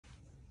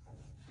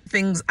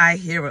things I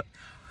hear,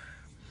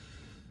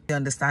 you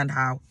understand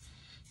how.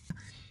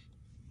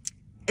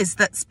 It's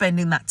that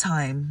spending that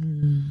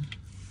time.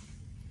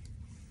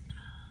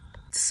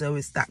 So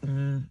it's that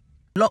a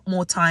lot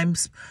more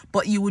times,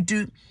 but you would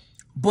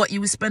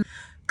spend,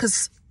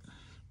 because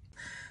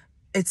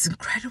it's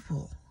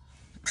incredible.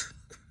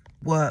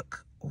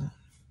 Work.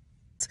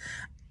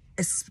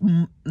 It's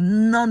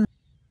non-time.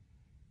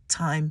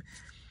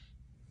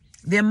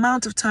 The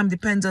amount of time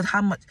depends on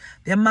how much.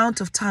 The amount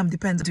of time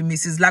depends on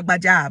Mrs.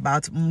 Lagbaja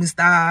about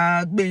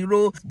Mr.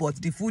 Gbero,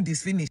 but the food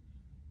is finished.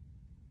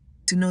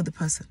 To know the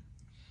person.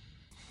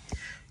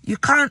 You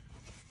can't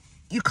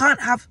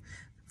have,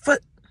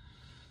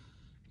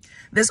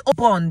 there's a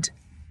bond,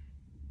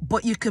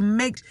 but you can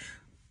make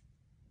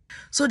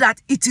so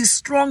that it is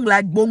strong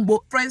like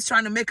Bongo. Friends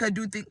trying to make her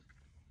do things.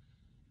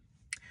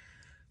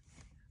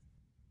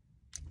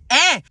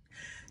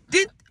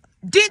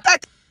 Didn't I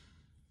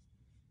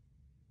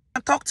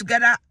talk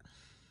together?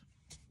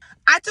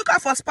 I took her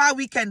for spa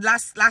weekend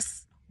last,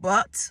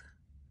 but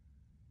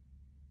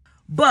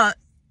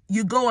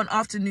you go on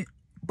afternoon,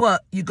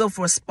 but you go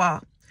for a spa,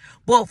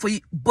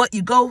 but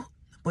you go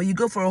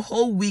for a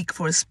whole week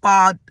for a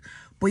spa,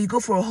 but you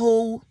go for a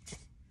whole.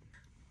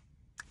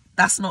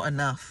 That's not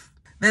enough.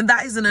 Then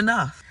that isn't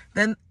enough.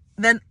 Then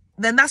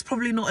that's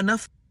probably not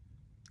enough.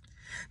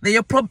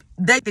 Then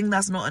they think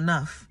that's not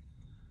enough.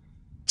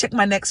 Check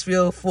my next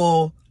reel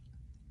for.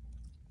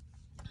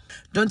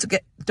 Don't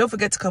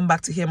forget to come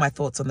back to hear my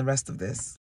thoughts on the rest of this.